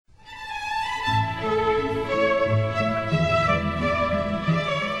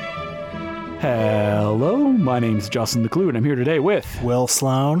My name's Justin the Clue, and I'm here today with Will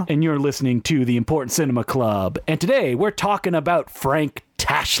Sloan. And you're listening to the Important Cinema Club. And today we're talking about Frank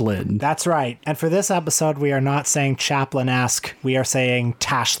Tashlin. That's right. And for this episode, we are not saying Chaplin-esque. We are saying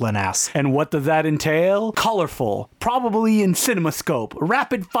Tashlin-esque. And what does that entail? Colorful, probably in CinemaScope,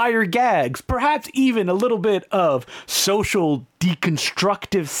 rapid-fire gags, perhaps even a little bit of social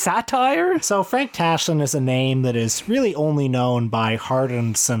deconstructive satire? So Frank Tashlin is a name that is really only known by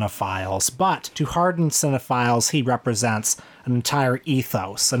hardened cinephiles, but to hardened cinephiles, he represents an entire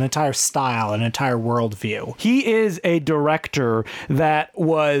ethos, an entire style, an entire worldview. He is a director that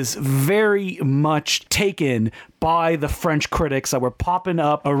was very much taken by the French critics that were popping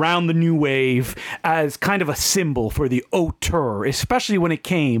up around the New Wave as kind of a symbol for the auteur, especially when it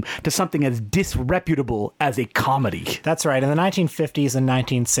came to something as disreputable as a comedy. That's right. In the 1950s and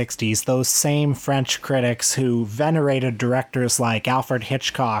 1960s, those same French critics who venerated directors like Alfred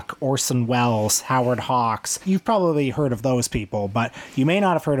Hitchcock, Orson Welles, Howard Hawks, you've probably heard of those people, but you may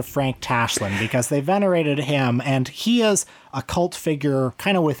not have heard of Frank Tashlin because they venerated him, and he is a cult figure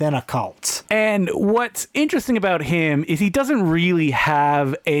kind of within a cult. And what's interesting about him is he doesn't really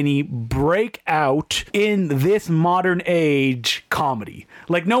have any breakout in this modern age comedy.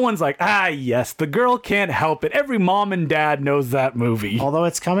 Like, no one's like, yes, The Girl Can't Help It. Every mom and dad knows that movie. Although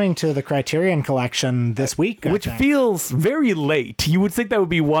it's coming to the Criterion Collection this week, which feels very late. You would think that would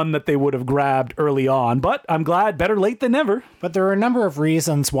be one that they would have grabbed early on, but I'm glad, better late than never. But there are a number of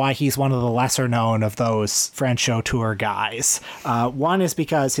reasons why he's one of the lesser known of those French auteur guys. One is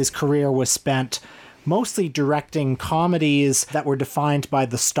because his career was spent mostly directing comedies that were defined by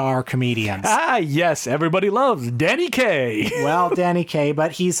the star comedians. Yes, everybody loves Danny Kaye. Well, Danny Kaye,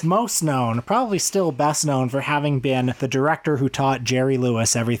 but he's most known, probably still best known, for having been the director who taught Jerry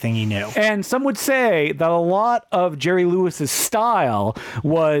Lewis everything he knew. And some would say that a lot of Jerry Lewis's style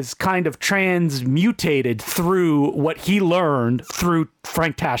was kind of transmutated through what he learned through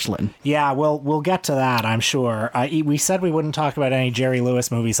Frank Tashlin. Yeah, we'll get to that, I'm sure. We said we wouldn't talk about any Jerry Lewis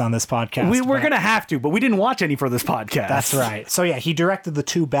movies on this podcast. We were going to have to, but we didn't watch any for this podcast. That's right. So yeah, he directed the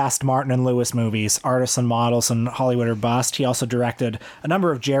two best Martin and Lewis movies, Artists and Models and Hollywood or Bust. He also directed a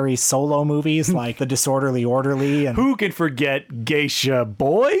number of Jerry's solo movies like The Disorderly Orderly. And who can forget Geisha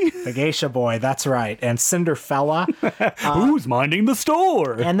Boy? The Geisha Boy, that's right. And Cinderfella. Who's minding the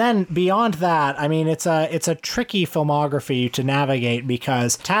store? And then beyond that, I mean, it's a tricky filmography to navigate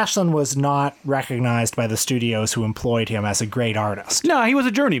because Tashlin was not recognized by the studios who employed him as a great artist. No, he was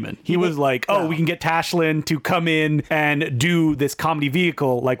a journeyman. He was like, we can get Tashlin to come in and do this comedy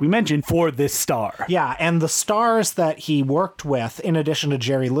vehicle, like we mentioned, for this star. Yeah, and the stars that he worked with, in addition to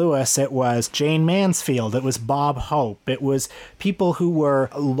Jerry Lewis, it was Jane Mansfield, it was Bob Hope, it was people who were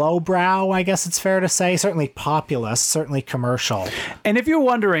lowbrow, I guess it's fair to say, certainly populist, certainly commercial. And if you're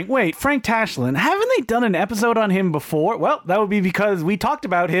wondering, wait, Frank Tashlin, haven't they done an episode on him before? Well, that would be because we talked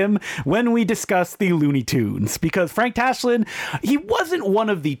about him when we discussed the Looney Tunes, because Frank Tashlin, he wasn't one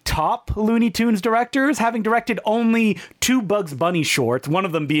of the top Looney Tunes directors, having directed only 2 Bugs Bunny shorts, one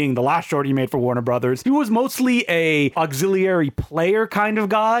of them being the last short he made for Warner Brothers. He was mostly a auxiliary player kind of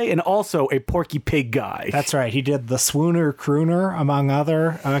guy and also a Porky Pig guy. That's right. He did the Swooner Crooner, among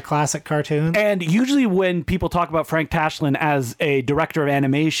other classic cartoons. And usually when people talk about Frank Tashlin as a director of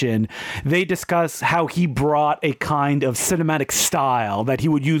animation, they discuss how he brought a kind of cinematic style that he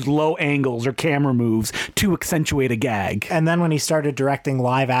would use low angles or camera moves to accentuate a gag. And then when he started directing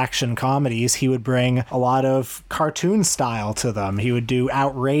live action comedies, he would bring a lot of cartoon style to them. He would do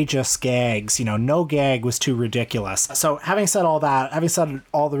outrageous gags. You know, no gag was too ridiculous. So having said all that, having said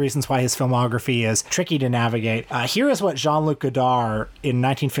all the reasons why his filmography is tricky to navigate, here is what Jean-Luc Godard in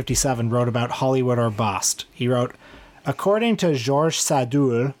 1957 wrote about Hollywood or Bust. He wrote, according to Georges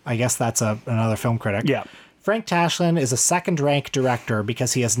Sadoul, I guess that's another film critic. Yeah. Frank Tashlin is a second-rank director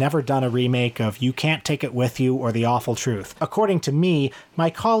because he has never done a remake of You Can't Take It With You or The Awful Truth. According to me,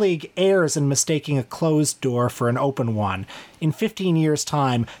 my colleague errs in mistaking a closed door for an open one. In 15 years'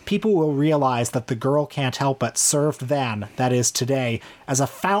 time, people will realize that The Girl Can't Help It served then, that is today, as a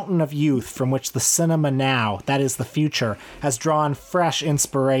fountain of youth from which the cinema now, that is the future, has drawn fresh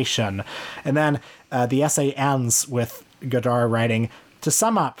inspiration. And then the essay ends with Godard writing, to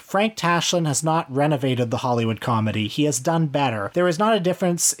sum up, Frank Tashlin has not renovated the Hollywood comedy. He has done better. There is not a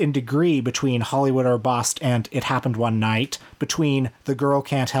difference in degree between Hollywood or Bust and It Happened One Night, between The Girl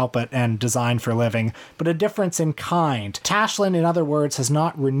Can't Help It and Design for Living, but a difference in kind. Tashlin, in other words, has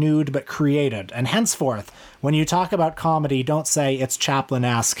not renewed but created, and henceforth, when you talk about comedy, don't say it's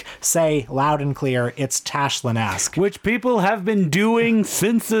Chaplin-esque. Say loud and clear, it's Tashlin-esque. Which people have been doing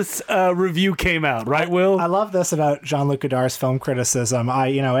since this review came out, right, Will? I love this about Jean-Luc Godard's film criticism.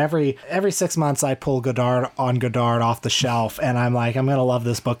 criticism. Every 6 months I pull Godard off the shelf, and I'm like, I'm gonna love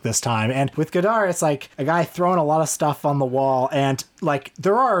this book this time. And with Godard, it's like a guy throwing a lot of stuff on the wall, and like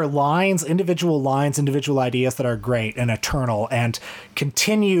there are individual ideas that are great and eternal and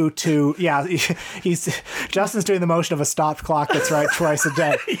continue to, Justin's doing the motion of a stopped clock that's right twice a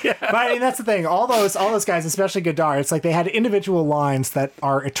day. Yeah. But I mean, that's the thing. All those guys, especially Godard, it's like they had individual lines that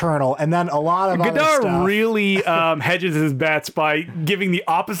are eternal, and then a lot of Godard other stuff. really hedges his bets by giving the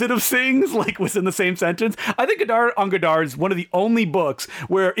opposite of things, like within the same sentence. I think Godard is one of the only books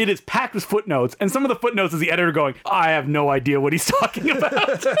where it is packed with footnotes, and some of the footnotes is the editor going, I have no idea what he's talking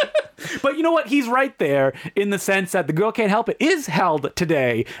about. But you know what? He's right there in the sense that The Girl Can't Help It is held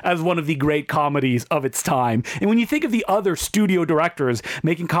today as one of the great comedies of its time. And when you think of the other studio directors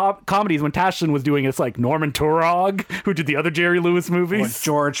making comedies when Tashlin was doing it, it's like Norman Turog, who did the other Jerry Lewis movies. Or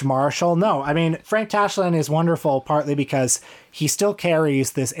George Marshall. No, I mean, Frank Tashlin is wonderful partly because he still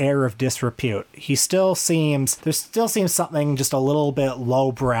carries this air of disrepute. There still seems something just a little bit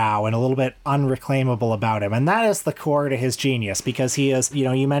lowbrow and a little bit unreclaimable about him. And that is the core to his genius, because he is,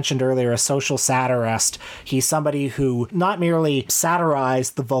 you mentioned earlier, a social satirist. He's somebody who not merely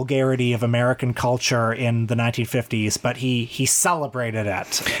satirized the vulgarity of American culture in the 1950s, but he celebrated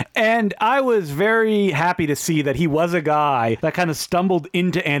it. And I was very happy to see that he was a guy that kind of stumbled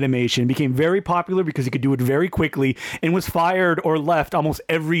into animation, became very popular because he could do it very quickly, and was fired or left almost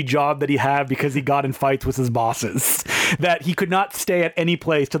every job that he had because he got in fights with his bosses. That he could not stay at any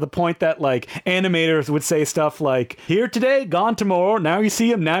place, to the point that like animators would say stuff like, here today, gone tomorrow, now you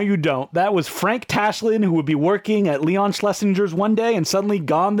see him, now you don't. That was Frank Tashlin, who would be working at Leon Schlesinger's one day and suddenly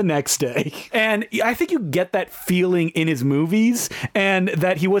gone the next day. And I think you get that feeling in his movies, and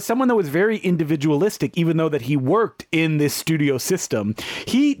that he was someone that was very individualistic, even though that he worked in this studio system.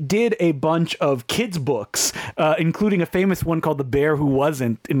 He did a bunch of kids books, including a famous one called The Bear Who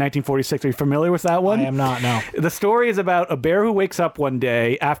Wasn't in 1946. Are you familiar with that one? I am not, no. The story is about a bear who wakes up one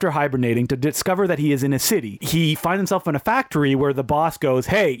day after hibernating to discover that he is in a city. He finds himself in a factory where the boss goes,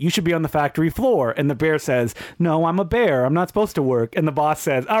 hey, you should be on the factory floor. And the bear says, no, I'm a bear. I'm not supposed to work. And the boss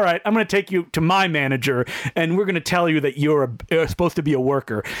says, all right, I'm going to take you to my manager, and we're going to tell you that you're supposed to be a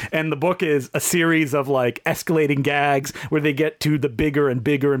worker. And the book is a series of like escalating gags where they get to the bigger and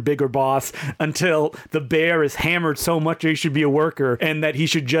bigger and bigger boss, until the bear is hammered so much that he should be a worker, and that he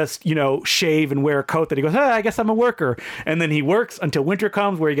should just, shave and wear a coat, that he goes, hey, I guess I'm a worker. And then he works until winter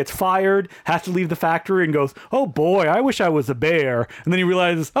comes, where he gets fired, has to leave the factory, and goes, oh boy, I wish I was a bear. And then he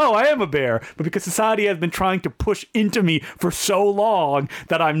realizes, oh, I am a bear. But because society has been trying to push into me for so long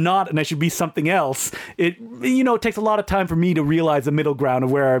that I'm not, and I should be something else, it takes a lot of time for me to realize the middle ground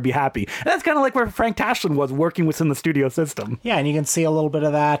of where I'd be happy. And that's kind of like where Frank Tashlin was working within the studio system. Yeah, and you can see a little bit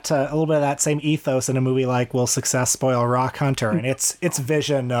of that same ethos in a movie like Will Success Spoil Rock Hunter, and its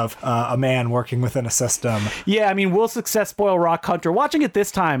vision of a man working within a system. Yeah, I mean, Will Success Spoil Rock Hunter, watching it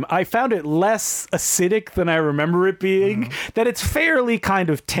this time, I found it less acidic than I remember it being, that it's fairly kind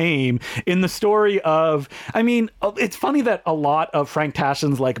of tame in the story of, I mean, it's funny that a lot of Frank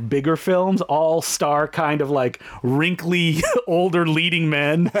Tashlin's like bigger films all star kind of like wrinkly older leading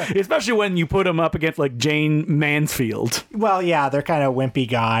men, especially when you put them up against like Jane Mansfield. Well, yeah, they're kind of wimpy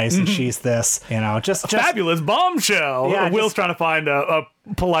guys, and she's this, just fabulous bombshell. Yeah, Will's trying to find a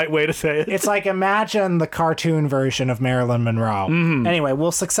polite way to say it. It's like, imagine the cartoon version of Marilyn Monroe. Anyway,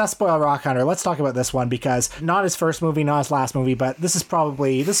 Will Success Spoil Rock Hunter? Let's talk about this one, because not his first movie, not his last movie, but this is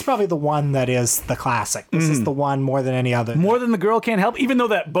probably the one that is the classic. This is the one more than any other. More than The Girl Can't Help, even though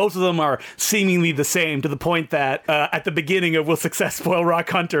that both of them are seemingly the same, to the point that at the beginning of Will Success Spoil Rock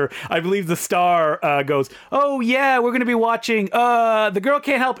Hunter, I believe the star goes, oh yeah, we're going to be watching The Girl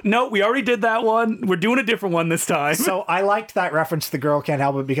Can't Help. No, we already did that one. We're doing a different one this time. So I liked that reference to The Girl Can't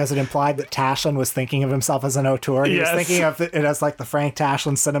Help It, because it implied that Tashlin was thinking of himself as an auteur. He was thinking of it as like the Frank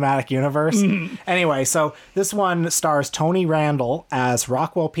Tashlin cinematic universe. Anyway, so this one stars Tony Randall as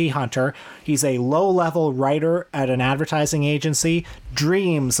Rockwell P. Hunter. He's a low-level writer at an advertising agency,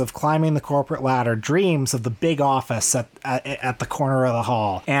 dreams of climbing the corporate ladder, dreams of the big office at the corner of the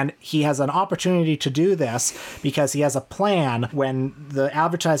hall. And he has an opportunity to do this because he has a plan when the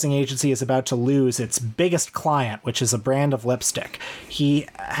advertising agency is about to lose its biggest client, which is a brand of lipstick. He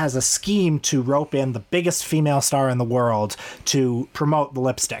has a scheme to rope in the biggest female star in the world to promote the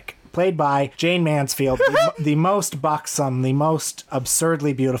lipstick. played by Jane Mansfield, the most buxom, the most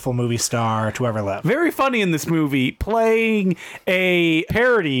absurdly beautiful movie star to ever live. Very funny in this movie, playing a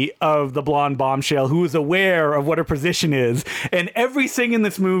parody of the blonde bombshell who is aware of what her position is. And everything in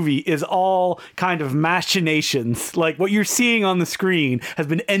this movie is all kind of machinations. Like what you're seeing on the screen has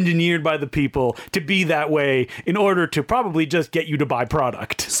been engineered by the people to be that way in order to probably just get you to buy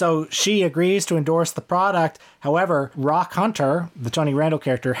product. So she agrees to endorse the product. However, Rock Hunter, the Tony Randall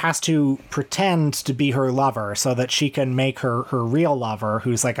character, has to pretend to be her lover so that she can make her real lover,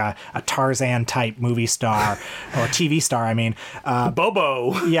 who's like a Tarzan type movie star or TV star, I mean.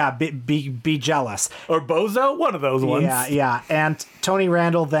 Bobo. Yeah, be jealous. Or Bozo, one of those ones. Yeah. And Tony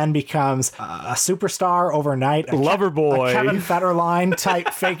Randall then becomes a superstar overnight. Lover boy. A Kevin Federline type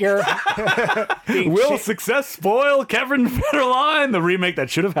figure. Will success spoil Kevin Federline? The remake that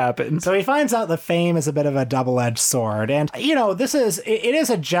should have happened. So he finds out that fame is a bit of a double-edged sword. And, you know, it is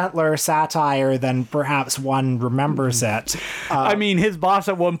a gentler satire than perhaps one remembers it. I mean, his boss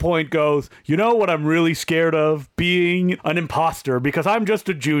at one point goes, you know what I'm really scared of? Being an imposter because I'm just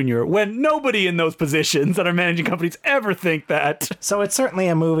a junior, when nobody in those positions that are managing companies ever think that. So it's certainly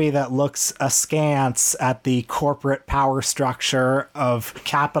a movie that looks askance at the corporate power structure of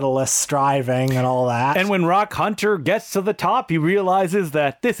capitalist striving and all that. And when Rock Hunter gets to the top, he realizes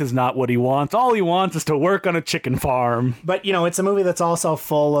that this is not what he wants. All he wants is to work on a chicken farm. But, you know, it's a movie that's also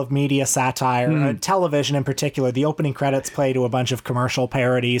full of media satire, television in particular. The opening credits play to a bunch of commercial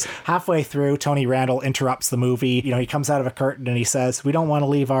parodies. Halfway through, Tony Randall interrupts the movie. You know, he comes out of a curtain and he says, we don't want to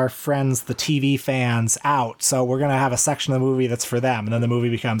leave our friends, the TV fans, out. So we're going to have a section of the movie that's for them. And then the movie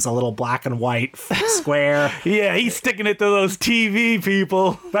becomes a little black and white square. Yeah, he's sticking it to those TV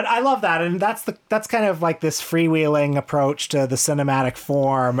people. But I love that. And that's kind of like this freewheeling approach to the cinematic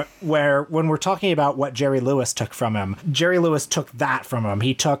form, where when we're talking about what Jerry Lewis took from him, Jerry Lewis took that from him.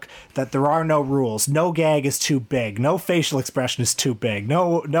 He took that there are no rules. No gag is too big. No facial expression is too big.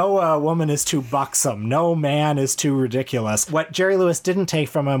 No woman is too buxom. No man is too ridiculous. What Jerry Lewis didn't take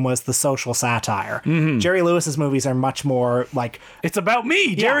from him was the social satire. Jerry Lewis's movies are much more like... It's about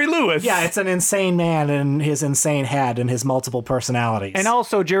me, Jerry Lewis. Yeah, it's an insane man in his insane head and his multiple personalities. And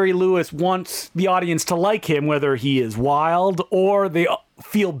also, Jerry Lewis wants the audience to like him, whether he is wild or they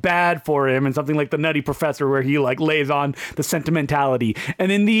feel bad for him, and something like The Nutty Professor, where he like lays on the sentimentality.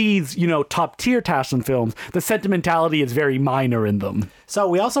 And in these, you know, top tier Tashlin films, the sentimentality is very minor in them. So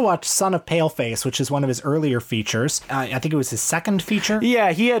we also watched Son of Paleface, which is one of his earlier features. I think it was his second feature.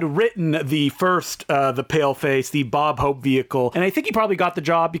 Yeah, he had written the first, the Paleface, the Bob Hope vehicle. And I think he probably got the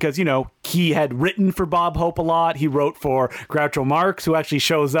job because, you know, he had written for Bob Hope a lot. He wrote for Groucho Marx, who actually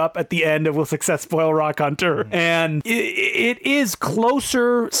shows up at the end of Will Success Spoil Rock Hunter. And it is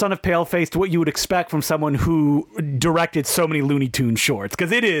closer, Son of Paleface, to what you would expect from someone who directed so many Looney Tunes shorts,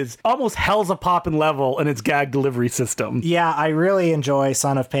 because it is almost Hell's a Poppin' level in its gag delivery system. Yeah, I really enjoy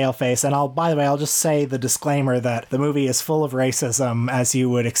Son of Paleface, and by the way, I'll just say the disclaimer that the movie is full of racism, as you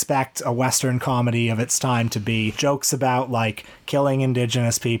would expect a Western comedy of its time to be. Jokes about, like, killing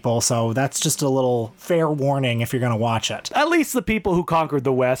indigenous people, so that's just a little fair warning if you're going to watch it. At least the people who conquered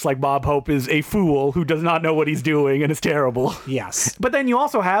the West, like Bob Hope, is a fool who does not know what he's doing and is terrible. Yes. But then you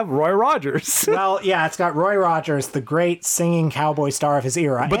also have Roy Rogers. Well, yeah, it's got Roy Rogers, the great singing cowboy star of his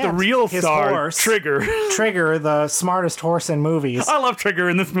era. But the real star, horse, Trigger. Trigger, the smartest horse in movies. I love Trigger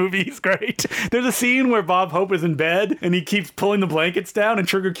in this movie. He's great. There's a scene where Bob Hope is in bed and he keeps pulling the blankets down and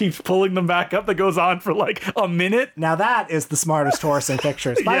Trigger keeps pulling them back up. That goes on for like a minute. Now that is the smartest horse in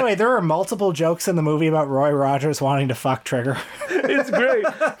pictures. By the way, there are multiple jokes in the movie about Roy Rogers wanting to fuck Trigger. It's great.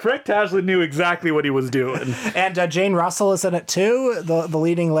 Frank Tashlin knew exactly what he was doing. And Jane Russell is in it too, the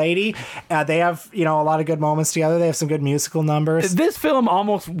leading lady. They have, you know, a lot of good moments together. They have some good musical numbers. This film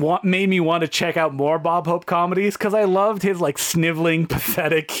almost made me want to check out more Bob Hope comedies, because I loved his like sniveling,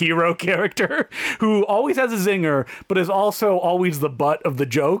 pathetic hero character who always has a zinger, but is also always the butt of the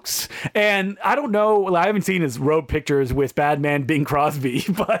jokes. And I don't know, I haven't seen his road pictures with Badman Bing Crosby,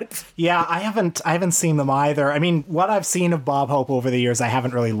 but yeah, I haven't seen them either. I mean, what I've seen of Bob Hope over the years, I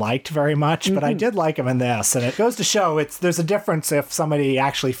haven't really liked very much, but I did like him in this, and it goes to show there's a difference if somebody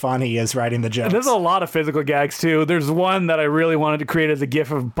actually funny is writing the jokes. There's a lot of physical gags too. There's one that I really wanted to create as a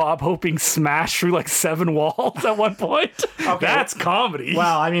gif of Bob Hope being smashed through like 7 walls at one point. Okay. That's comedy.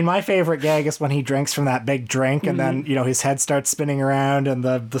 Well, I mean, my favorite gag is when he drinks from that big drink and then, you know, his head starts spinning around and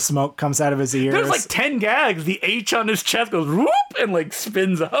the smoke comes out of his ears. There's like 10 gags. The H on his chest goes whoop and like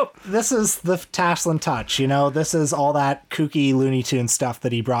spins up. This is the Tashlin touch, you know. This is all that kooky Looney Tunes stuff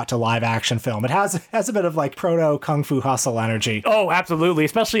that he brought to live action film. It has a bit of like proto Kung Fu Hustle energy. Oh, absolutely.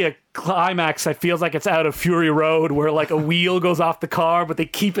 Especially a climax that feels like it's out of Fury Road, where like a wheel goes off the car, but they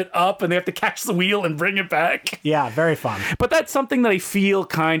keep it up and they have to catch the wheel and bring it back. Yeah, very fun. But that's something that I feel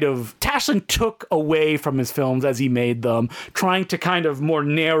kind of Tashlin took away from his films as he made them, trying to kind of more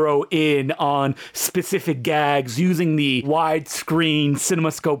narrow in on specific gags, using the widescreen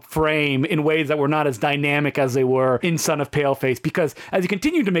CinemaScope frame in ways that were not as dynamic as they were in Son of Paleface, because as he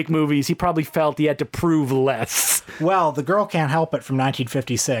continued to make movies, he probably felt he had to prove less. Well, The Girl Can't Help It from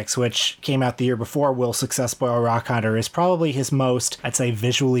 1956, which came out the year before Will Success Spoil Rock Hunter, is probably his most, I'd say,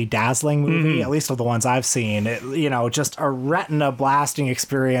 visually dazzling movie, at least of the ones I've seen. Just a retina blasting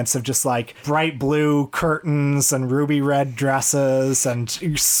experience of just like bright blue curtains and ruby red dresses and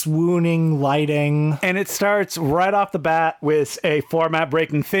swooning lighting. And it starts right off the bat with a format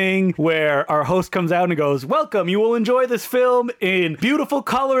breaking thing where our host comes out and goes, "Welcome, you will enjoy this film in beautiful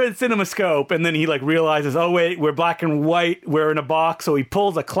color and CinemaScope." And then he like realizes, oh wait, we're black and white, we're in a box. So he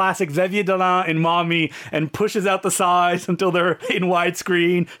pulls a classic Xavier Dolan in Mommy and pushes out the size until they're in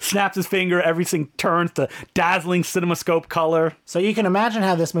widescreen, snaps his finger, everything turns to dazzling CinemaScope color. So you can imagine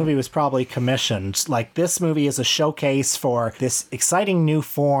how this movie was probably commissioned. Like, this movie is a showcase for this exciting new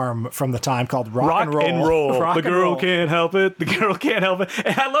form from the time called rock and roll. Rock the and girl roll. can't help it. The girl can't help it.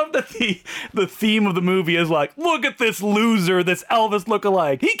 And I love that the theme of the movie is like, look at this loser, this Elvis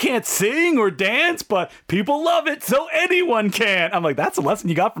lookalike. He can't sing or dance, but people love it, so anyone can. I'm like, that's a lesson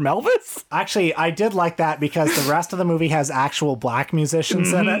you got from Elvis? Actually, I did like that because the rest of the movie has actual black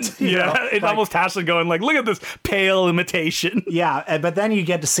musicians in it. It's almost Tashlin going like, look at this pale imitation. Yeah, but then you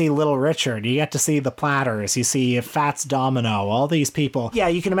get to see Little Richard. You get to see the Platters. You see Fats Domino, all these people. Yeah,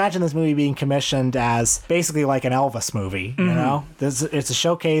 you can imagine this movie being commissioned as basically like an Elvis movie, you know? It's a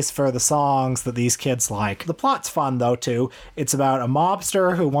showcase for the songs that these kids like. The plot's fun, though, too. It's about a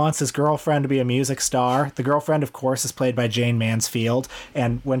mobster who wants his girlfriend to be a music star. The girlfriend, of course, is played by Jane Mansfield.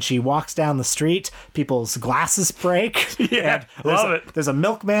 And when she walks down the street, people's glasses break. Yeah, love it. There's a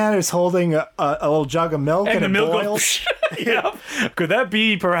milkman who's holding a little jug of milk and the it milk boils. Yep. Could that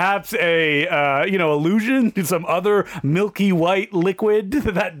be perhaps a allusion to some other milky white liquid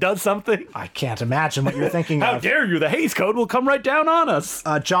that does something? I can't imagine what you're thinking How of. dare you? The Hays Code will come right down on us.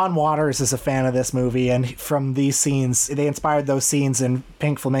 John Waters is a fan of this movie, and from these scenes, they inspired those scenes in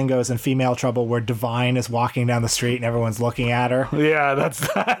Pink Flamingos and Female Trouble where Divine is walking down the street and everyone's looking at her. Yeah,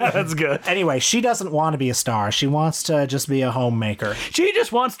 that's good. Anyway, she doesn't want to be a star. She wants to just be a homemaker. She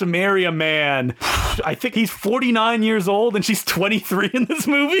just wants to marry a man. I think he's 49 years old and she's 23 in this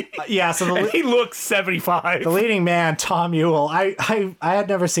movie. Yeah, so and he looks 75. The leading man, Tom Ewell. I had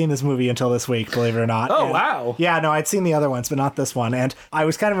never seen this movie until this week, believe it or not. Oh, wow. Yeah, no, I'd seen the other ones, but not this one. And I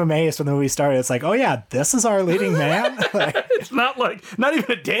was kind of amazed when the movie started. It's like, oh yeah, this is our leading man? It's not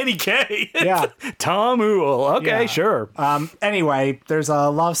even a Danny Kaye. It's Yeah. Tom Ewell. Okay, Yeah. Sure. Anyway, there's a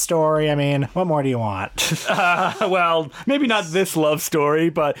love story. I mean, what more do you want? Well, maybe not this love story,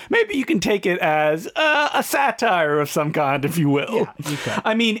 but maybe you can take it as a satire of some kind, if you will. Yeah, you could.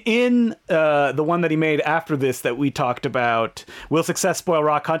 I mean, in the one that he made after this that we talked about, Will Success Spoil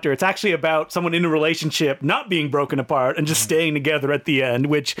Rock Hunter, it's actually about someone in a relationship not being broken apart and just staying together at the end,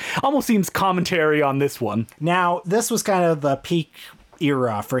 which almost seems commentary on this one. Now, this was kind of the peak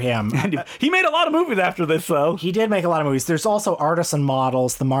era for him. He made a lot of movies after this, though. He did make a lot of movies. There's also Artisan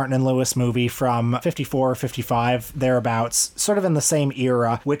Models, the Martin and Lewis movie from 54 or 55, thereabouts, sort of in the same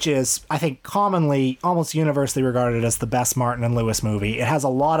era, which is, I think, commonly, almost universally regarded as the best Martin and Lewis movie. It has a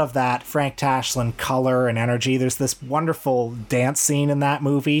lot of that Frank Tashlin color and energy. There's this wonderful dance scene in that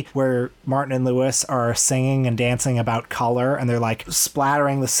movie where Martin and Lewis are singing and dancing about color, and they're like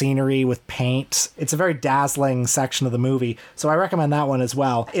splattering the scenery with paint. It's a very dazzling section of the movie, so I recommend that one as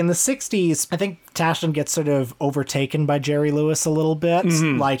well. In the 60s, I think Tashlin gets sort of overtaken by Jerry Lewis a little bit.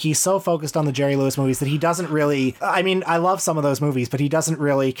 Like, he's so focused on the Jerry Lewis movies that he doesn't really... I mean, I love some of those movies, but he doesn't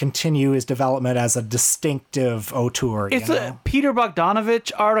really continue his development as a distinctive auteur. It's a Peter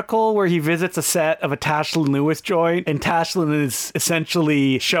Bogdanovich article where he visits a set of a Tashlin Lewis joint, and Tashlin is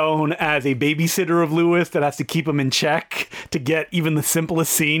essentially shown as a babysitter of Lewis that has to keep him in check to get even the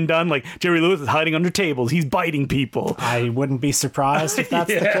simplest scene done. Like, Jerry Lewis is hiding under tables. He's biting people. I wouldn't be surprised if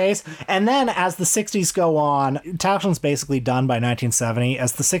that's the case. And then as the 60s go on, Tashlin's basically done by 1970.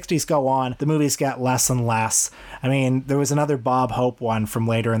 As the 60s go on, the movies get less and less. I mean, there was another Bob Hope one from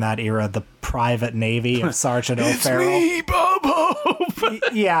later in that era, The Private Navy of Sergeant O'Farrell. Me, Bob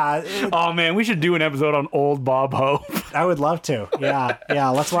Hope! Yeah. Oh, man, we should do an episode on old Bob Hope. I would love to. Yeah,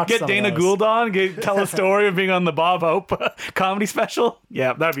 let's watch Get some Dana of those. Gould on, tell a story of being on the Bob Hope comedy special.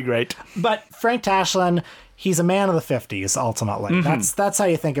 Yeah, that'd be great. But Frank Tashlin, he's a man of the 50s, ultimately. That's how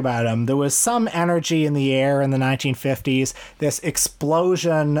you think about him. There was some energy in the air in the 1950s, this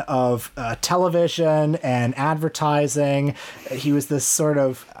explosion of television and advertising. He was this sort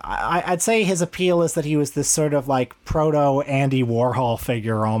of, I'd say his appeal is that he was this sort of like proto Andy Warhol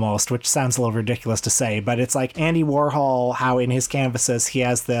figure almost, which sounds a little ridiculous to say, but it's like Andy Warhol, how in his canvases he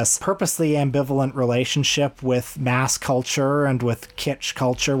has this purposely ambivalent relationship with mass culture and with kitsch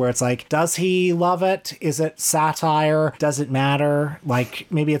culture, where it's like, does he love it? Is it satire? Does it matter? Like,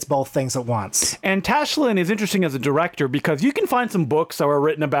 maybe it's both things at once. And Tashlin is interesting as a director because you can find some books that were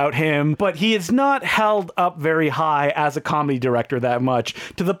written about him, but he is not held up very high as a comedy director that much,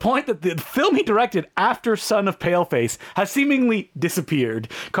 to the point that the film he directed after Son of Paleface has seemingly disappeared,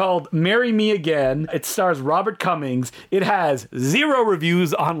 called Marry Me Again. It stars Robert Cummings. It has 0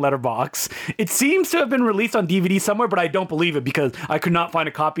 reviews on Letterboxd. It seems to have been released on DVD somewhere, but I don't believe it because I could not find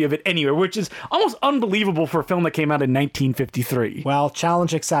a copy of it anywhere, which is almost unbelievable for a film that came out in 1953. Well,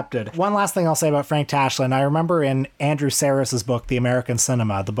 challenge accepted. One last thing I'll say about Frank Tashlin. I remember in Andrew Sarris's book, The American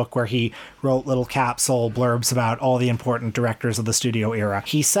Cinema, the book where he wrote little capsule blurbs about all the important directors of the studio era,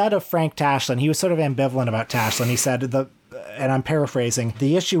 he said of Frank Tashlin, he was sort of ambivalent about Tashlin. He said, and I'm paraphrasing,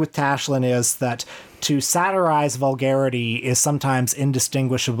 the issue with Tashlin is that to satirize vulgarity is sometimes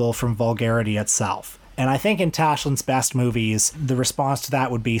indistinguishable from vulgarity itself. And I think in Tashlin's best movies, the response to that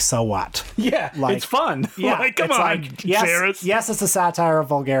would be, so what? Yeah, like, it's fun. Yeah, like, come on, like, yes, it's a satire of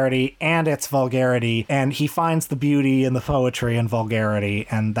vulgarity, and it's vulgarity, and he finds the beauty in the poetry and vulgarity,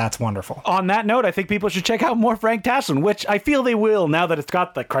 and that's wonderful. On that note, I think people should check out more Frank Tashlin, which I feel they will now that it's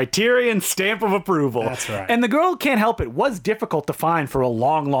got the Criterion stamp of approval. That's right. And The Girl Can't Help It was difficult to find for a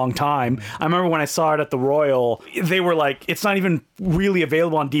long, long time. I remember when I saw it at the Royal, they were like, it's not even really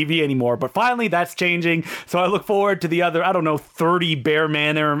available on DVD anymore, but finally that's changing. So I look forward to the other, 30 Bear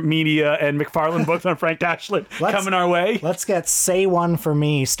Manor Media and McFarlane books on Frank Tashlin coming our way. Let's get Say One For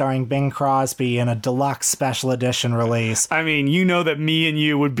Me starring Bing Crosby in a deluxe special edition release. I mean, you know that me and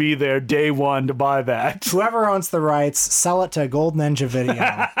you would be there day one to buy that. Whoever owns the rights, sell it to Gold Ninja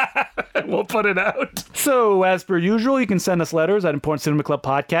Video. We'll put it out. So, as per usual, you can send us letters at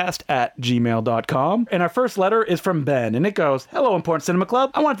importantcinemaclubpodcast@gmail.com. And our first letter is from Ben, and it goes, Hello, Important Cinema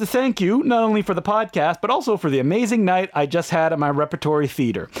Club. I want to thank you, not only for the podcast, but also for the amazing night I just had at my repertory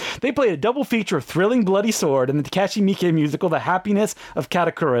theater. They played a double feature of Thrilling Bloody Sword and the Takashi Miike musical, The Happiness of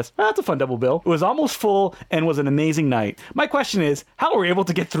Katakuris. That's a fun double bill. It was almost full and was an amazing night. My question is, how were we able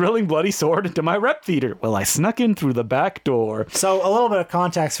to get Thrilling Bloody Sword into my rep theater? Well, I snuck in through the back door. So, a little bit of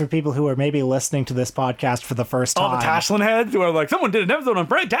context for people who are maybe listening to this podcast for the first time. All the Tashlin heads who are like, someone did an episode on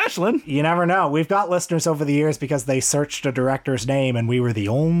Frank Tashlin. You never know. We've got listeners over the years because they searched a director's name and we were the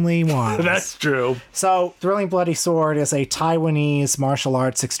only ones. That's true. So, Thrilling Bloody Sword is a Taiwanese martial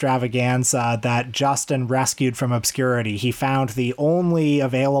arts extravaganza that Justin rescued from obscurity. He found the only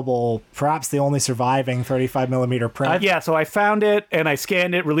available, perhaps the only surviving 35mm print. So I found it and I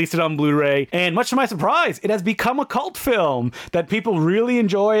scanned it, released it on Blu-ray, and much to my surprise, it has become a cult film that people really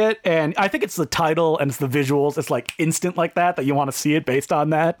enjoy it, and I think it's the title and it's the visuals. It's like instant like that you want to see it based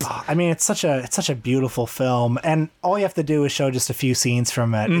on that. I mean, it's such a beautiful film, and all you have to do is show just a few scenes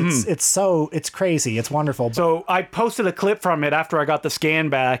from it. Mm-hmm. It's crazy. It's wonderful. So I posted a clip from it after I got the scan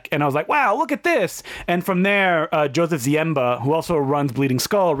back, and I was like, wow, look at this. And from there, Joseph Ziemba, who also runs Bleeding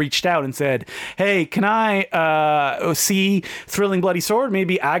Skull, reached out and said, hey, can I see Thrilling Bloody Sword?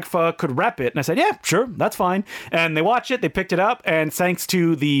 Maybe AGFA could rep it. And I said, yeah, sure, that's fine. And they watched it, they picked it up, and thanks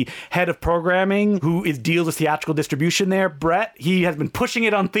to the head of programming who deals with theatrical distribution there, Brett, he has been pushing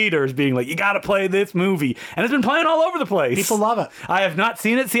it on theaters, being like, you gotta play this movie. And it's been playing all over the place. People love it. I have not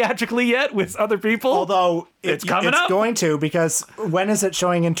seen it theatrically yet with other people. Although it's coming up. It's going to, because when is it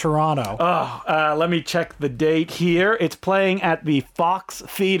showing in Toronto? Let me check the date here. It's playing at the Fox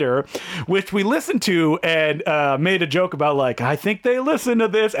Theater, which we listened to and made a joke about, like, I think they listen to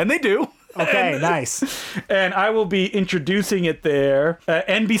this, and they do. Okay, nice. And I will be introducing it there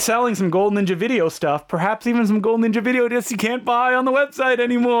and be selling some Gold Ninja Video stuff, perhaps even some Gold Ninja Video discs you can't buy on the website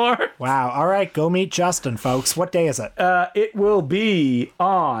anymore. Wow. All right, go meet Justin, folks. What day is it? It will be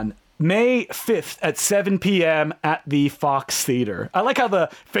on May 5th at 7 p.m. at the Fox Theater. I like how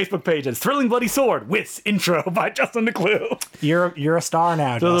the Facebook page is Thrilling Bloody Sword with intro by Justin DeClue. You're a star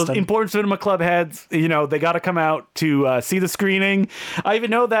now, so Justin. Those Important Cinema Club heads, they got to come out to see the screening. I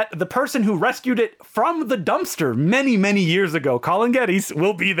even know that the person who rescued it from the dumpster many, many years ago, Colin Geddes,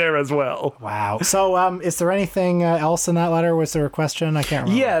 will be there as well. Wow. So is there anything else in that letter? Was there a question? I can't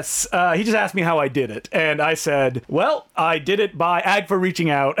remember. Yes. He just asked me how I did it. And I said, well, I did it by AGFA reaching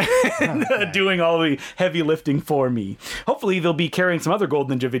out and doing all the heavy lifting for me. Hopefully they'll be carrying some other Gold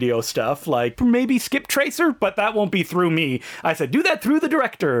Ninja Video stuff, like maybe Skip Tracer, but that won't be through me. I said, do that through the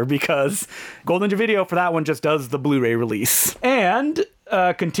director, because Gold Ninja Video for that one just does the Blu-ray release. And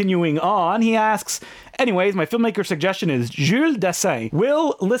continuing on, he asks, anyways, my filmmaker suggestion is Jules Dassin.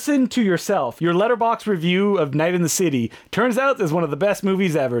 Will, listen to yourself. Your letterbox review of Night in the City turns out is one of the best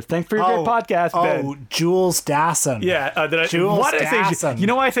movies ever. Thanks for your great podcast, Ben. Oh, Jules Dassin. Yeah. Why did I say? You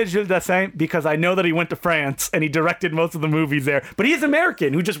know why I said Jules Dassin? Because I know that he went to France and he directed most of the movies there. But he's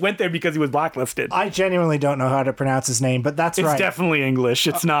American who just went there because he was blacklisted. I genuinely don't know how to pronounce his name, but that's right. It's definitely English.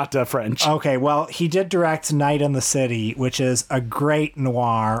 It's not French. Okay, well, he did direct Night in the City, which is a great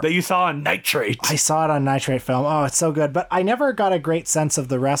noir. That you saw on Nitrate. I saw it on Nitrate Film. Oh, it's so good. But I never got a great sense of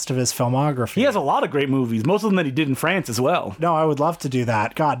the rest of his filmography. He has a lot of great movies, most of them that he did in France as well. No, I would love to do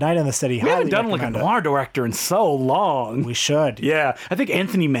that. God, Night in the City. We haven't done like a noir director in so long. We should. Yeah. I think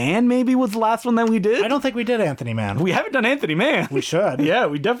Anthony Mann maybe was the last one that we did. I don't think we did Anthony Mann. We haven't done Anthony Mann. We should. Yeah,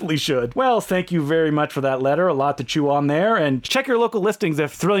 we definitely should. Well, thank you very much for that letter. A lot to chew on there. And check your local listings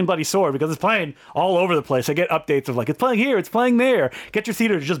of Thrilling Bloody Sword, because it's playing all over the place. I get updates of like, it's playing here, it's playing there. Get your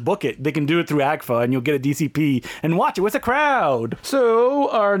theater to just book it. They can do it through AGFA and you'll get a DCP and watch it with a crowd. So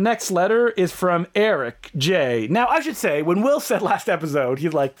our next letter is from Eric J. Now, I should say, when Will said last episode,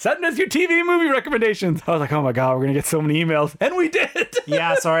 he's like, send us your TV movie recommendations. I was like, oh my God, we're going to get so many emails. And we did.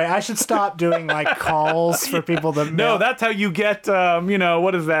 Yeah, sorry. I should stop doing like calls for people to... No, that's how you get,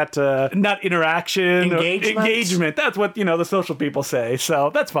 what is that? Not interaction. Engagement. That's what, the social people say.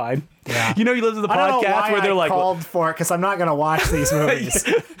 So that's fine. Yeah. You listen to the podcast where they're like... I called for it because I'm not going to watch these movies.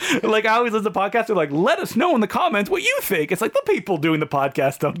 Like, I always listen to podcasts. They're like, let us know in the comments what you think. It's like, the people doing the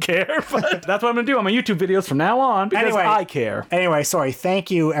podcast don't care. But that's what I'm going to do on my YouTube videos from now on because I care. Anyway, sorry.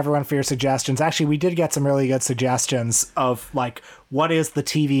 Thank you, everyone, for your suggestions. Actually, we did get some really good suggestions of, like, what is the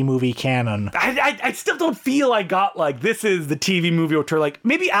TV movie canon? I still don't feel I got, like, this is the TV movie auteur. Like,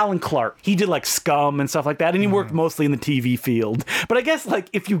 maybe Alan Clark. He did, like, Scum and stuff like that, and he worked mostly in the TV field. But I guess, like,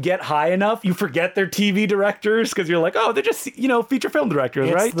 if you get high enough, you forget they're TV directors because you're like, oh, they're just, feature film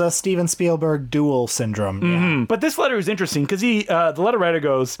directors, right? It's the Steven Spielberg dual syndrome. Mm-hmm. Yeah. But this letter is interesting because the letter writer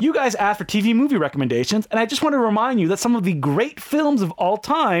goes, you guys asked for TV movie recommendations, and I just want to remind you that some of the great films of all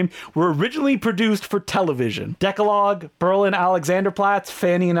time were originally produced for television. Decalogue, Berlin Alexanderplatz,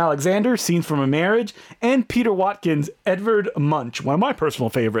 Fanny and Alexander, Scenes from a Marriage, and Peter Watkins' Edvard Munch, one of my personal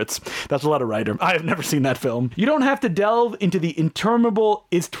favorites. That's a letter writer. I have never seen that film. You don't have to delve into the interminable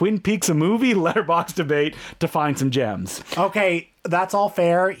Is Twin Peaks a Movie? Letterbox debate to find some gems. Okay. That's all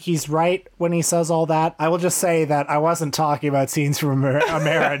fair. He's right when he says all that. I will just say that I wasn't talking about Scenes from a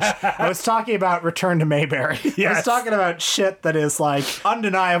Marriage. I was talking about Return to Mayberry. Yes. I was talking about shit that is, like,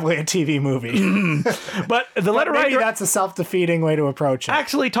 undeniably a TV movie. But the letter writer... Maybe that's a self-defeating way to approach it.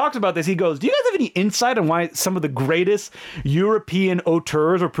 Actually talks about this. He goes, do you guys have any insight on why some of the greatest European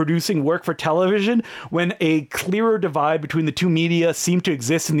auteurs are producing work for television when a clearer divide between the two media seemed to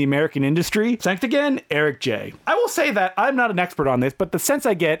exist in the American industry? Thanks again, Eric J. I will say that I'm not an expert on this, but the sense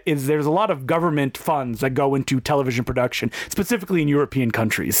I get is there's a lot of government funds that go into television production, specifically in European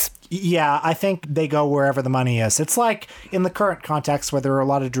countries. Yeah, I think they go wherever the money is. It's like in the current context where there are a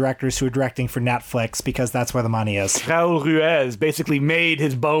lot of directors who are directing for Netflix because that's where the money is. Raul Ruiz basically made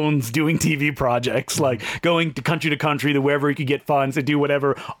his bones doing TV projects, like going to country to wherever he could get funds to do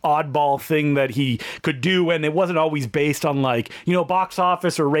whatever oddball thing that he could do, and it wasn't always based on, like, box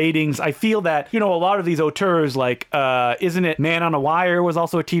office or ratings. I feel that, a lot of these auteurs, like, isn't it Man on a Wire was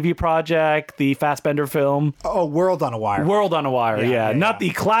also a TV project, the Fassbender film? Oh, World on a Wire. World on a Wire, yeah. Not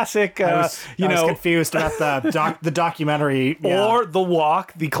the classic, I was confused about the documentary. Yeah. Or The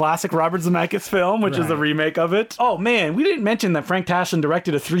Walk, the classic Robert Zemeckis film, which is a remake of it. Oh, man, we didn't mention that Frank Tashlin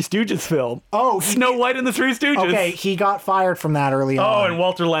directed a Three Stooges film. Oh, Snow White and the Three Stooges. Okay, he got fired from that early on. Oh, and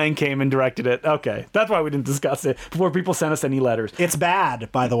Walter Lang came and directed it. Okay, that's why we didn't discuss it before people sent us any letters. It's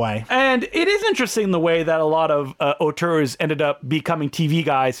bad, by the way. And it is interesting the way that a lot of auteurs ended up becoming TV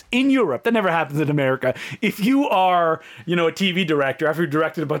guys in Europe. That never happens in America. If you are, a TV director, after you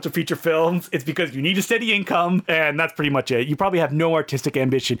directed a bunch of feature films, it's because you need a steady income, and that's pretty much it. You probably have no artistic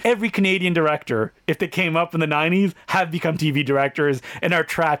ambition. Every Canadian director, if they came up in the 90s, have become TV directors and are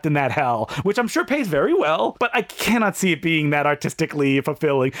trapped in that hell, which I'm sure pays very well, but I cannot see it being that artistically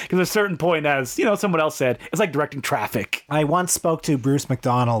fulfilling, because at a certain point, as someone else said, it's like directing traffic. I once spoke to Bruce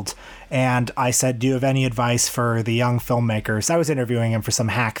McDonald, And I said, do you have any advice for the young filmmakers? I was interviewing him for some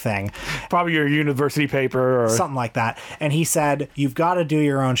hack thing. Probably your university paper or something like that. And he said, you've got to do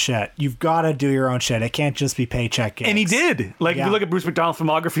your own shit. You've got to do your own shit. It can't just be paycheck gigs. And he did. Like, if you look at Bruce McDonald's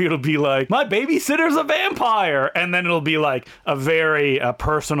filmography, it'll be like, my babysitter's a vampire. And then it'll be like a very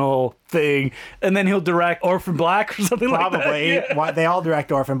personal thing. And then he'll direct Orphan Black or something like that. Probably. Yeah. They all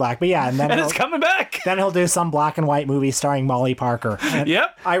direct Orphan Black. But yeah, and then it's coming back. Then he'll do some black and white movie starring Molly Parker. And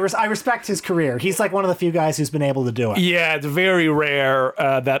yep. I respect his career. He's like one of the few guys who's been able to do it. Yeah, it's very rare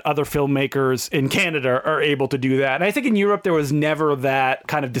that other filmmakers in Canada are able to do that. And I think in Europe there was never that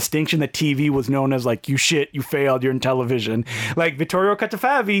kind of distinction that TV was known as like, you shit, you failed, you're in television. Like Vittorio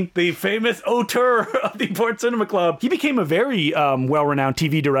Catafavi, the famous auteur of the Important Cinema Club, he became a very well-renowned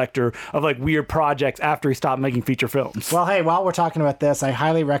TV director of like weird projects after he stopped making feature films. Well, hey, while we're talking about this, I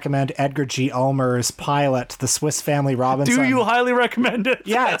highly recommend Edgar G. Ulmer's pilot, The Swiss Family Robinson. Do you highly recommend it?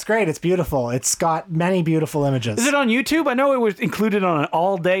 Yeah, it's great. It's beautiful. It's got many beautiful images. Is it on YouTube? I know it was included on an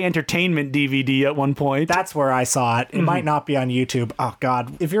all-day entertainment DVD at one point. That's where I saw it. It might not be on YouTube. Oh,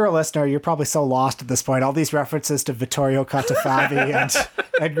 God. If you're a listener, you're probably so lost at this point. All these references to Vittorio Catafavi and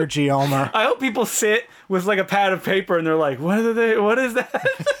Edgar G. Ulmer. I hope people sit with like a pad of paper and they're like, what is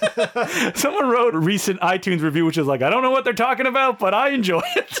that? Someone wrote a recent iTunes review which is like, I don't know what they're talking about, but I enjoy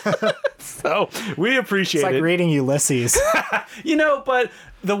it. So we appreciate it. It's like reading Ulysses. But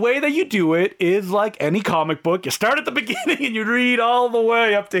the way that you do it is like any comic book. You start at the beginning and you read all the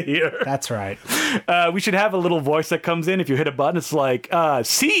way up to here. That's right. We should have a little voice that comes in. If you hit a button, it's like,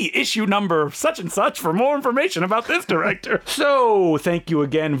 see issue number such and such for more information about this director. So thank you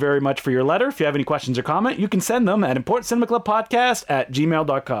again very much for your letter. If you have any questions or comment, you can send them at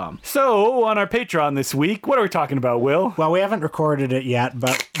importantcinemaclubpodcast@gmail.com. So on our Patreon this week, what are we talking about, Will? Well, we haven't recorded it yet,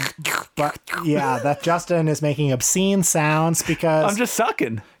 but yeah, that Justin is making obscene sounds because I'm just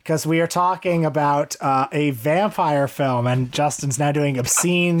sucking. Because we are talking about a vampire film, and Justin's now doing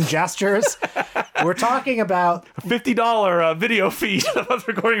obscene gestures. We're talking about a $50 video feed of us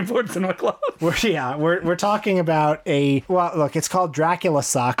recording Important Cinema Club. We're talking about look, it's called Dracula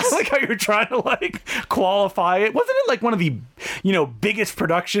Sucks. I like how you're trying to like qualify it. Wasn't it like one of the biggest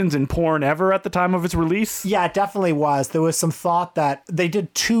productions in porn ever at the time of its release? Yeah, it definitely was. There was some thought that they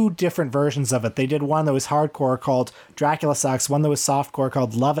did two different versions of it. They did one that was hardcore called Dracula Sucks, one that was softcore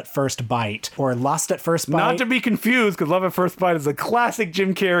called Love at First Bite or Lust at First Bite. Not to be confused, because Love at First Bite is a classic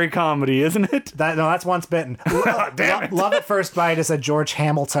Jim Carrey comedy, isn't it? That's Once Bitten. Damn it. Love at First Bite is a George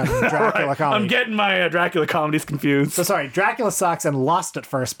Hamilton Dracula comedy. I'm getting my Dracula comedies confused. So sorry, Dracula Sucks and Lust at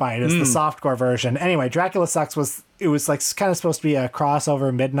First Bite is the softcore version. Anyway, Dracula Sucks was like kind of supposed to be a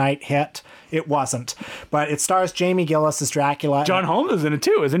crossover midnight hit. It wasn't. But it stars Jamie Gillis as Dracula. John Holmes is in it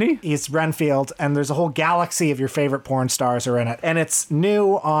too, isn't he? He's Renfield, and there's a whole galaxy of your favorite porn stars are in it. And it's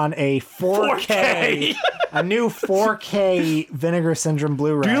new on a 4K. A new 4K Vinegar Syndrome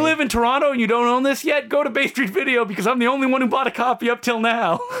Blu-ray. Do you live in Toronto and you don't own this yet? Go to Bay Street Video, because I'm the only one who bought a copy up till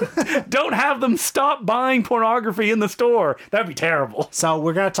now. Don't have them stop buying pornography in the store. That'd be terrible. So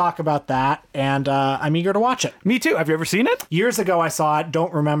we're going to talk about that, and I'm eager to watch it. Me too. Have you ever seen it? Years ago I saw it.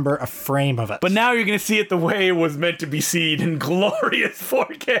 Don't remember a frame of it. But now you're going to see it the way it was meant to be seen in glorious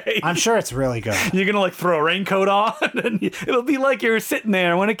 4K. I'm sure it's really good. You're going to like throw a raincoat on and it'll be like you were sitting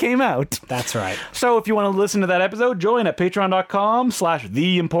there when it came out. That's right. So if you want to listen to that episode, join at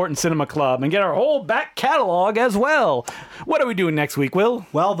patreon.com/The Important Cinema Club and get our whole back catalog as well. What are we doing next week, Will?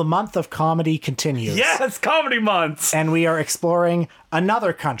 Well, the month of comedy continues. Yes, comedy months. And we are exploring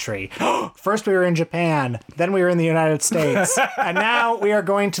another country. First we were in Japan, then we were in the United States, and now we are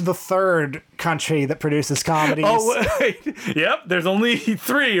going to the third country that produces comedies. Oh, wait. Yep, there's only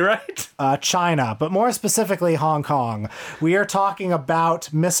 3, right? China, but more specifically Hong Kong. We are talking about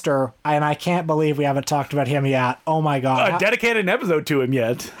Mr., and I can't believe we haven't talked about him yet. Oh my God. Dedicated an episode to him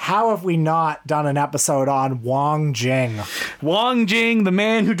yet. How have we not done an episode on Wong Jing? Wong Jing, the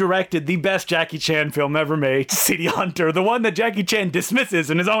man who directed the best Jackie Chan film ever made, City Hunter, the one that Jackie Chan dismisses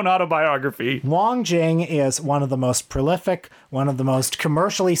in his own autobiography. Wong Jing is one of the most prolific, one of the most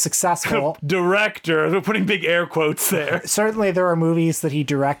commercially successful director. They're putting big air quotes there. Certainly there are movies that he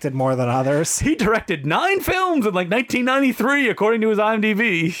directed more than others. He directed 9 films in like 1993, according to his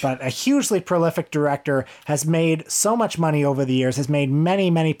IMDb. But a hugely prolific director, has made so much money over the years, has made many,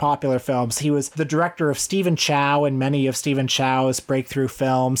 many popular films. He was the director of Stephen Chow in many of Stephen Chow's breakthrough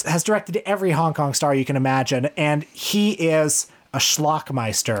films, has directed every Hong Kong star you can imagine, and he is a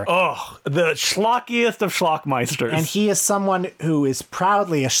schlockmeister. Oh, the schlockiest of schlockmeisters. And he is someone who is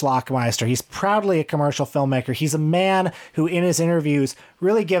proudly a schlockmeister. He's proudly a commercial filmmaker. He's a man who, in his interviews,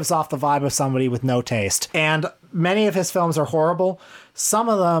 really gives off the vibe of somebody with no taste. And Many of his films are horrible. Some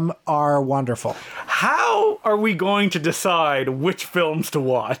of them are wonderful. How are we going to decide which films to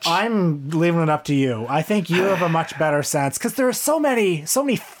watch? I'm leaving it up to you. I think you have a much better sense because there are so many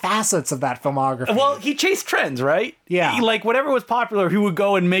facets of that filmography. Well, he chased trends, right? Yeah. Like, whatever was popular, he would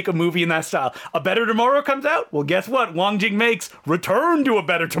go and make a movie in that style. A Better Tomorrow comes out? Well, guess what? Wang Jing makes Return to a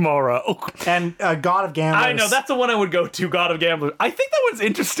Better Tomorrow. And God of Gamblers. I know, that's the one I would go to, God of Gamblers. I think that one's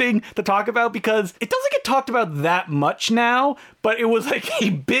interesting to talk about because it doesn't get talked about that much now, but it was like a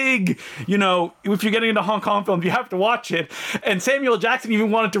big, you know, if you're getting into Hong Kong films, you have to watch it. And Samuel Jackson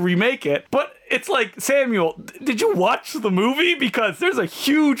even wanted to remake it. But it's like, Samuel, did you watch the movie? Because there's a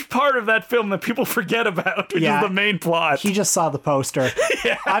huge part of that film that people forget about, which is the main plot. He just saw the poster.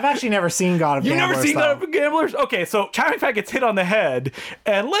 Yeah. I've actually never seen God of Gamblers. You've never seen God of Gamblers? Okay, so Chow Yun-fat gets hit on the head,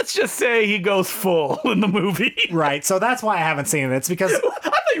 and let's just say he goes full in the movie. Right, so that's why I haven't seen it. It's because... I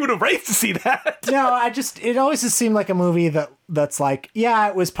thought you would have raced to see that. No, it always just seemed like a movie that's like, yeah,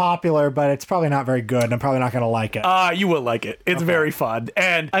 it was popular, but it's probably not very good, and I'm probably not going to like it. You will like it. It's very fun.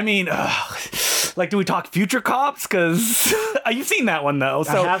 And, I mean... like, do we talk Future Cops? Because you've seen that one, though.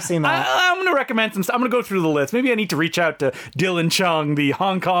 So I have seen that. I'm going to recommend some stuff. I'm going to go through the list. Maybe I need to reach out to Dylan Chung, the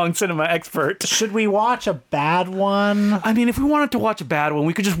Hong Kong cinema expert. Should we watch a bad one? I mean, if we wanted to watch a bad one,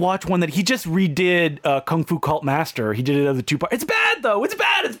 we could just watch one that he just redid, Kung Fu Cult Master. He did it as a two-part. It's bad, though. It's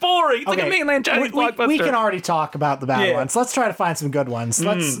bad. It's boring. It's like a mainland Chinese blockbuster. We can already talk about the bad ones. Let's try to find some good ones.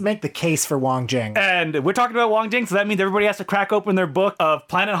 Let's make the case for Wang Jing. And we're talking about Wang Jing, so that means everybody has to crack open their book of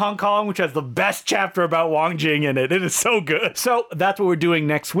Planet Hong Kong, which has the best chapter about Wang Jing in it. It is so good. So that's what we're doing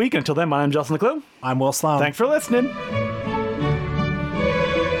next week. Until then, my name's Justin Leclerc. I'm Will Sloan. Thanks for listening.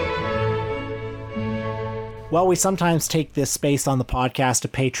 Well, we sometimes take this space on the podcast to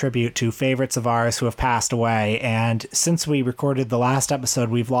pay tribute to favorites of ours who have passed away, and since we recorded the last episode,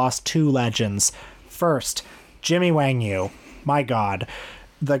 we've lost two legends. First, Jimmy Wang Yu. My God.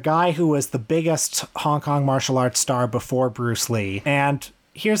 The guy who was the biggest Hong Kong martial arts star before Bruce Lee. And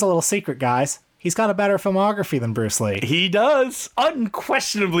here's a little secret, guys. He's got a better filmography than Bruce Lee. He does.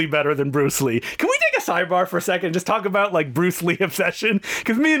 Unquestionably better than Bruce Lee. Can we take a sidebar for a second and just talk about, like, Bruce Lee obsession?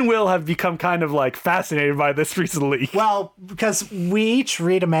 Because me and Will have become kind of, like, fascinated by this recently. Well, because we each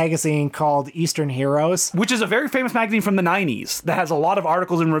read a magazine called Eastern Heroes. Which is a very famous magazine from the 90s that has a lot of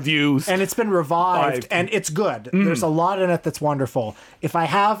articles and reviews. And it's been revived, and it's good. There's a lot in it that's wonderful. If I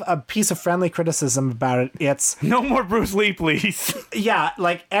have a piece of friendly criticism about it, it's... No more Bruce Lee, please. Yeah,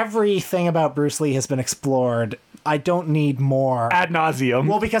 like, everything about Bruce Lee has been explored. I don't need more. Ad nauseum.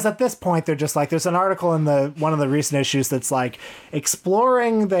 Well, because at this point, they're just like, there's an article in one of the recent issues that's like,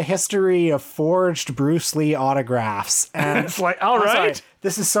 exploring the history of forged Bruce Lee autographs. And it's like, all right. Sorry,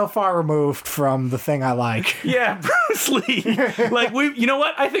 this is so far removed from the thing I like. Yeah, Bruce Lee. Like, you know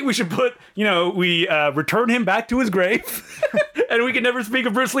what? I think we should put, we return him back to his grave, and we can never speak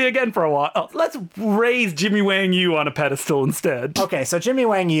of Bruce Lee again for a while. Oh, let's raise Jimmy Wang Yu on a pedestal instead. Okay, so Jimmy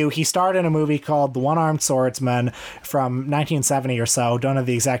Wang Yu, he starred in a movie called The One-Armed Swordsman from 1970 or so. Don't have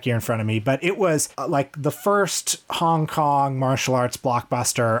the exact year in front of me, but it was like the first Hong Kong martial arts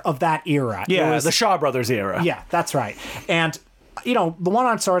blockbuster of that era. Yeah, the Shaw Brothers era. Yeah, that's right. And The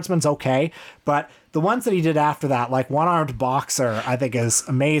One-Armed Swordsman's okay, but the ones that he did after that, like One-Armed Boxer, I think is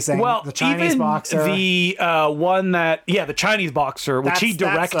amazing. Well, the Chinese even Boxer. The one that, the Chinese Boxer, which he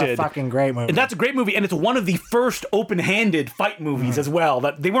directed. That's a fucking great movie. And that's a great movie, and it's one of the first open-handed fight movies as well.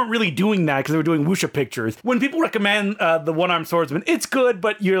 That they weren't really doing that because they were doing wuxia pictures. When people recommend The One-Armed Swordsman, it's good,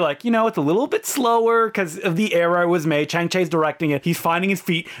 but you're like, it's a little bit slower because of the era it was made. Chang Cheh's directing it. He's finding his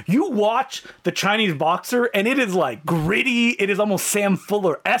feet. You watch The Chinese Boxer, and it is like gritty. It is almost Sam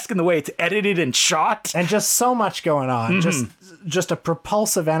Fuller-esque in the way it's edited and shot. And just so much going on. Just a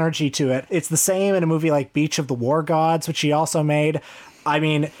propulsive energy to it. It's the same in a movie like Beach of the War Gods, which he also made. I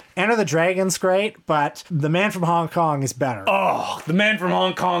mean, Enter the Dragon's great, but The Man from Hong Kong is better. Oh, The Man from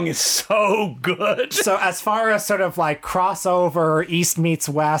Hong Kong is so good. So as far as sort of like crossover East meets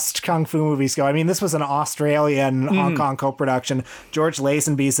West Kung Fu movies go, I mean, this was an Australian Hong Kong co-production. George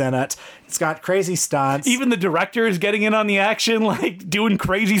Lazenby's in it. It's got crazy stunts. Even the director is getting in on the action, like doing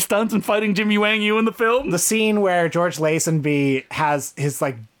crazy stunts and fighting Jimmy Wang Yu in the film. The scene where George Lazenby has his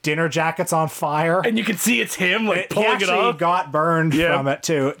like dinner jackets on fire. And you can see it's him like pulling it off. He got burned from it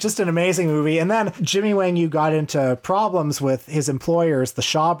too. Just an amazing movie. And then Jimmy Wang Yu got into problems with his employers, the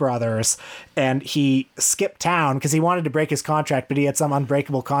Shaw Brothers, and he skipped town because he wanted to break his contract, but he had some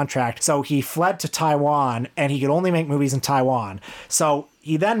unbreakable contract. So he fled to Taiwan, and he could only make movies in Taiwan. So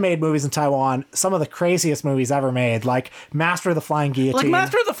He then made movies in Taiwan, some of the craziest movies ever made, like Master of the Flying Guillotine. Like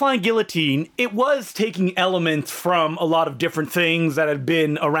Master of the Flying Guillotine, it was taking elements from a lot of different things that had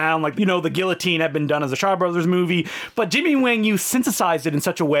been around. Like, the guillotine had been done as a Shaw Brothers movie, but Jimmy Wang Yu synthesized it in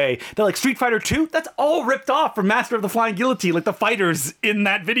such a way that, like, Street Fighter 2, that's all ripped off from Master of the Flying Guillotine, like the fighters in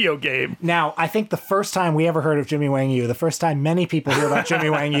that video game. Now, I think the first time we ever heard of Jimmy Wang Yu, the first time many people hear about Jimmy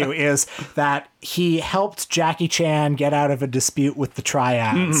Wang Yu is that he helped Jackie Chan get out of a dispute with the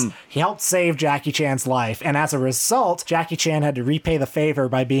Triads. He helped save Jackie Chan's life, and as a result, Jackie Chan had to repay the favor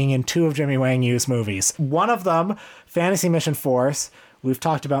by being in 2 of Jimmy Wang Yu's movies. One of them, Fantasy Mission Force, we've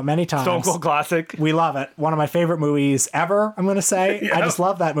talked about many times. Stone Cold classic. We love it. One of my favorite movies ever, I'm going to say. I just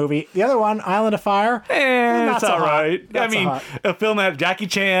love that movie. The other one, Island of Fire. It's all right. I mean, a film that has Jackie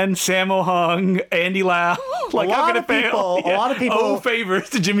Chan, Sammo Hung, Andy Lau. Like, how can it fail? A lot of people owe favors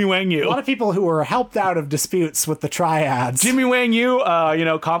to Jimmy Wang Yu. A lot of people who were helped out of disputes with the Triads. Jimmy Wang Yu,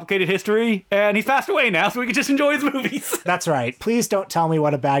 complicated history, and he's passed away now, so we can just enjoy his movies. That's right. Please don't tell me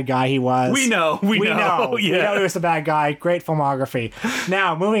what a bad guy he was. We know. Yeah. We know he was a bad guy. Great filmography.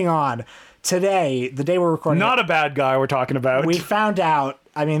 Now, moving on. Today, the day we're recording... Not a bad guy we're talking about. We found out,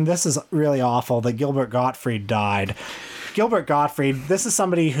 I mean, this is really awful, that Gilbert Gottfried died. Gilbert Gottfried, this is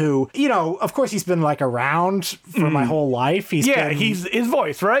somebody who, of course he's been like around for my whole life. He's his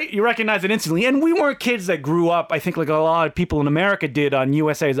voice, right? You recognize it instantly. And we weren't kids that grew up, I think like a lot of people in America did on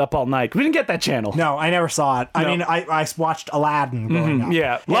USA's Up All Night. We didn't get that channel. No, I never saw it. No. I mean, I watched Aladdin growing up.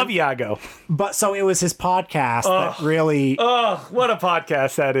 Yeah, love Iago. But so it was his podcast that really... Oh, what a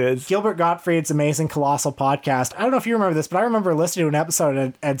podcast that is. Gilbert Gottfried's Amazing Colossal Podcast. I don't know if you remember this, but I remember listening to an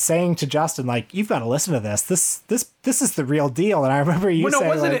episode and saying to Justin, like, you've got to listen to this. This is the real deal. And I remember you saying,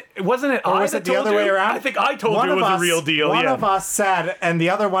 wasn't it or was it the other way around? I think I told you it was the real deal. One of us said, and the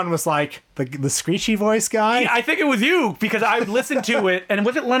other one was like, the screechy voice guy? Yeah, I think it was you, because I listened to it, and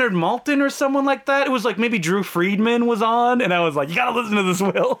was it Leonard Maltin or someone like that? It was like maybe Drew Friedman was on, and I was like, you gotta listen to this,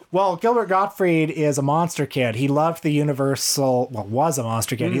 Will. Well, Gilbert Gottfried is a monster kid. He loved the was a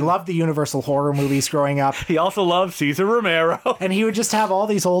monster kid. He loved the Universal horror movies growing up. He also loved Cesar Romero. And he would just have all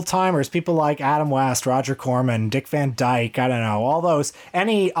these old timers, people like Adam West, Roger Corman, Dick Van Dyke, I don't know, all those,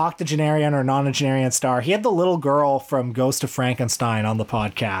 any octogenarian or nonagenarian star. He had the little girl from Ghost of Frankenstein on the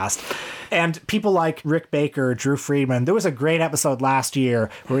podcast. And people like Rick Baker, Drew Friedman. There was a great episode last year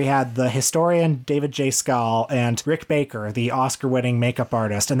where he had the historian David J. Scull and Rick Baker, the Oscar-winning makeup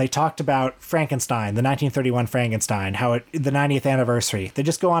artist, and they talked about Frankenstein, the 1931 Frankenstein, the 90th anniversary. They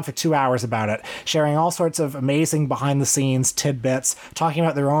just go on for 2 hours about it, sharing all sorts of amazing behind-the-scenes tidbits, talking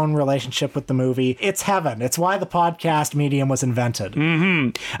about their own relationship with the movie. It's heaven. It's why the podcast medium was invented.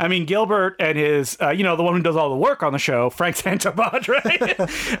 I mean, Gilbert and his, the one who does all the work on the show, Frank Santapadre,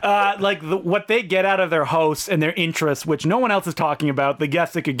 what they get out of their hosts and their interests, which no one else is talking about, the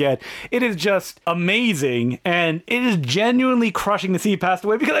guests they could get, it is just amazing, and it is genuinely crushing to see he passed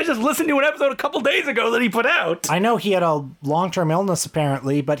away, because I just listened to an episode a couple days ago that he put out. I know he had a long-term illness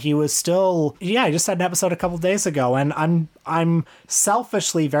apparently, but he was still, he just had an episode a couple days ago, and I'm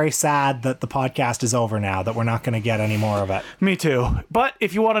selfishly very sad that the podcast is over now, that we're not going to get any more of it. Me too. But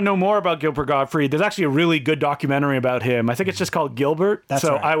if you want to know more about Gilbert Gottfried, there's actually a really good documentary about him. I think it's just called Gilbert. That's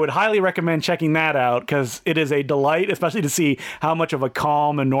so right. I would highly recommend checking that out, because it is a delight, especially to see how much of a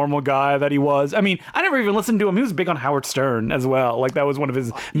calm and normal guy that he was. I mean, I never even listened to him. He was big on Howard Stern as well. Like, that was one of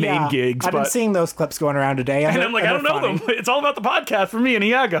his main gigs. I've been seeing those clips going around today. And I'm like, I don't know them. It's all about the podcast for me and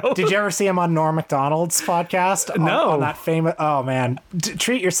Iago. Did you ever see him on Norm Macdonald's podcast? No. On that famous... Oh, man.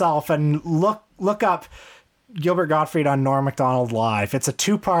 Treat yourself and look up Gilbert Gottfried on Norm Macdonald Live. It's a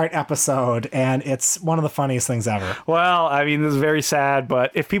 2-part episode, and it's one of the funniest things ever. Well, I mean, this is very sad,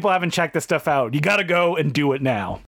 but if people haven't checked this stuff out, you got to go and do it now.